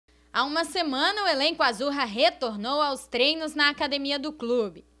Há uma semana, o elenco azurra retornou aos treinos na academia do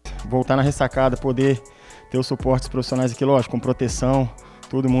clube. Voltar na Ressacada, poder ter o suporte dos profissionais aqui, lógico, com proteção,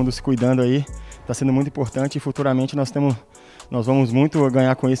 todo mundo se cuidando aí, está sendo muito importante e futuramente nós vamos muito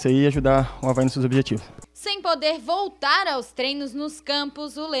ganhar com isso aí e ajudar o Avaí nos seus objetivos. Sem poder voltar aos treinos nos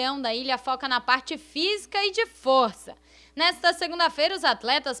campos, o Leão da Ilha foca na parte física e de força. Nesta segunda-feira, os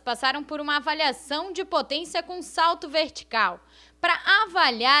atletas passaram por uma avaliação de potência com salto vertical, para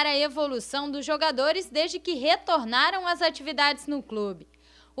avaliar a evolução dos jogadores desde que retornaram às atividades no clube.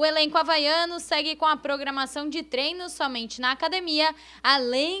 O elenco havaiano segue com a programação de treinos somente na academia,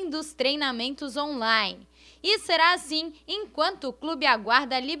 além dos treinamentos online. E será assim enquanto o clube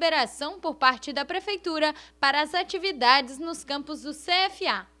aguarda a liberação por parte da prefeitura para as atividades nos campos do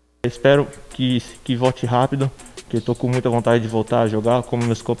CFA. Espero que volte rápido, que estou com muita vontade de voltar a jogar, como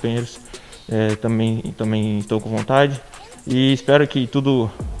meus companheiros também estou com vontade. E espero que tudo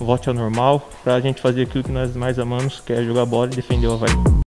volte ao normal para a gente fazer aquilo que nós mais amamos, que é jogar bola e defender o Avaí.